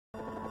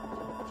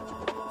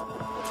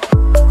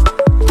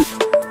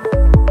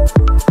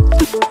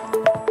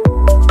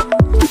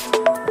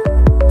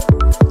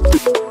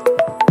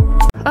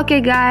Okay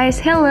guys,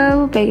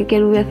 hello, back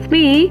again with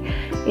me.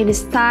 In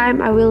this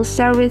time, I will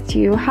share with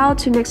you how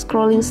to make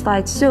scrolling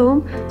slide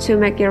zoom to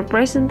make your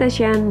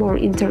presentation more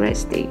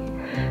interesting.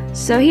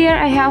 So here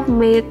I have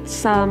made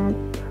some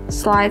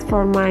slides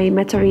for my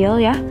material,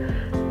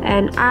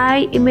 and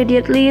I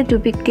immediately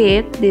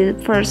duplicate the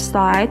first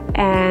slide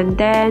and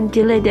then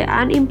delete the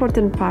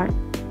unimportant part.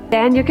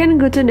 Then you can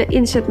go to the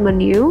insert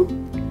menu.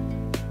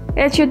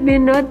 It should be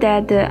noted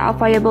that the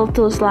available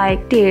tools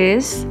like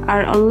this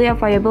are only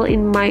available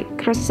in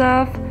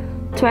Microsoft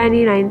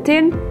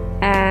 2019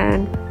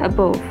 and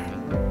above.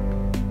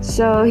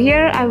 So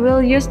here I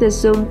will use the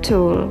zoom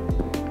tool.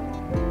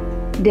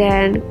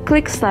 Then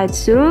click slide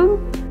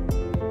zoom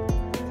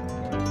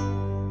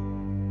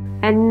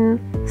and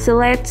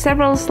select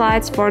several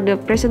slides for the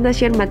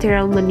presentation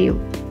material menu.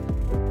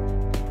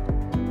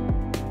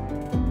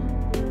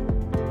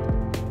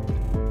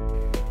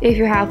 If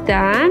you have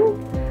done,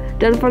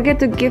 don't forget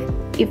to give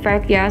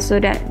effect so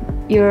that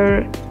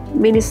your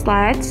mini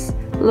slides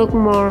look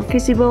more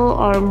visible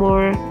or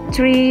more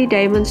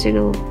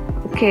three-dimensional.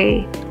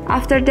 Okay,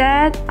 after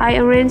that I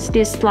arrange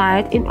this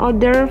slide in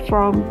order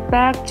from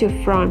back to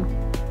front.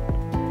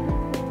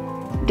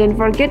 Don't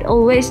forget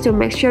always to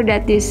make sure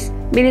that this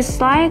mini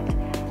slide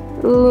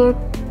look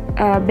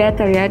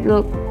better,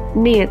 look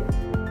neat.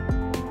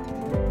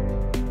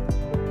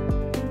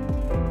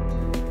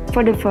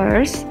 For the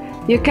first,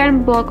 you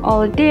can block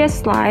all these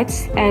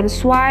slides and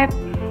swipe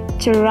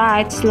to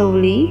right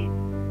slowly,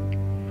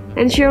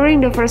 ensuring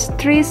the first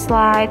 3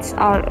 slides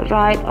are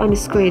right on the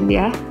screen.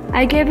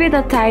 I gave it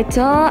a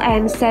title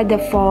and set the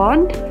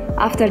font.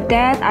 After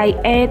that, I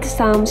add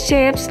some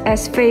shapes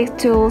as fake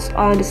tools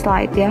on the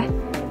slide.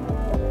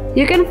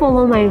 You can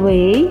follow my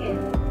way.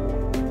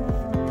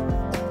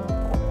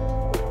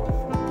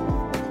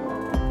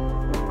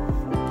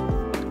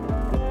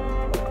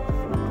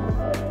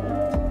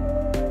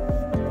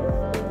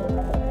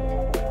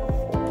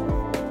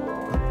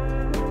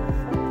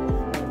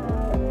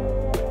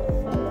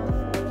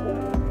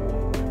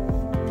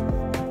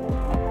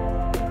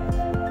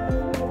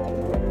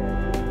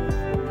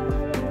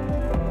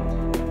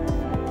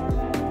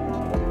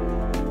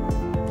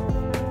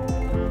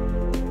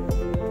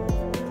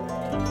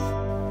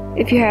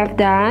 If you have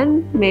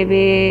done,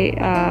 maybe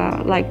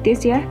like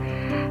this,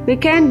 we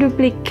can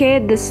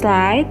duplicate the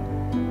slide,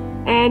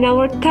 and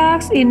our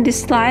task in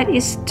this slide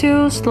is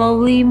to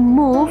slowly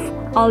move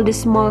all the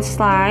small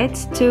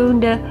slides to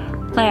the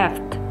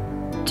left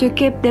to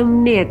keep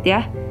them neat.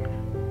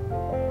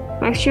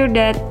 Make sure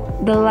that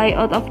the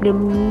layout of the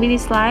mini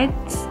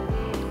slides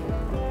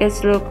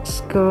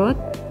looks good.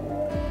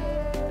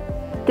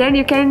 Then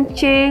you can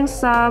change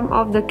some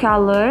of the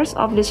colors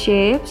of the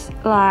shapes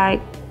like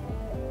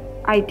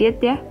I did.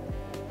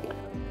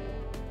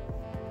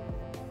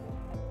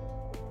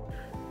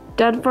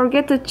 Don't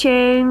forget to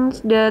change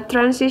the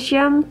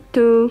transition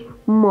to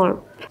morph,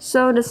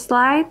 so the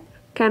slide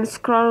can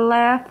scroll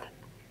left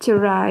to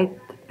right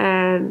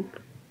and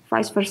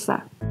vice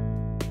versa.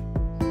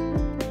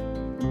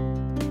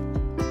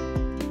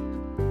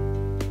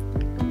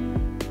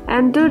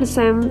 And do the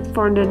same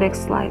for the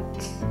next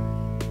slides.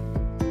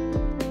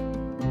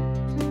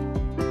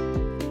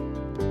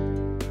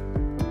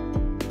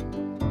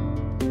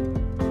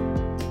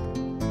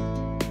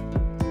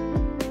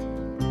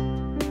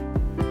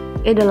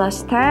 In the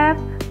last step,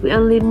 we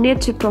only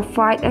need to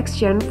provide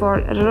action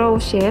for row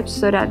shapes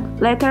so that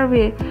later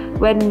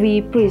when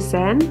we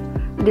present,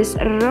 these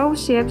row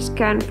shapes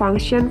can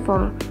function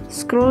for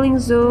scrolling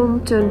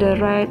zoom to the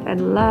right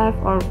and left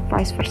or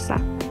vice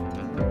versa.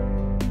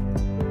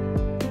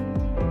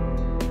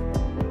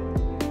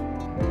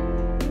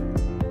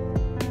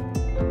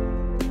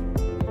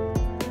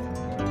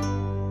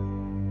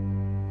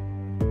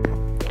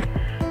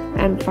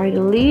 And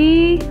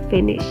finally,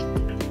 finished.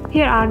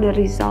 Here are the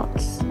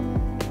results.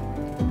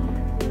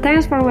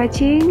 Thanks for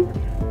watching.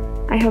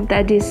 I hope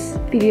that this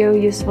video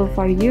useful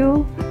for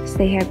you.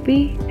 Stay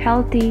happy,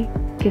 healthy,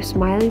 keep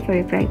smiling for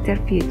a brighter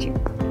future.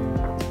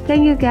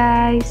 Thank you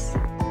guys.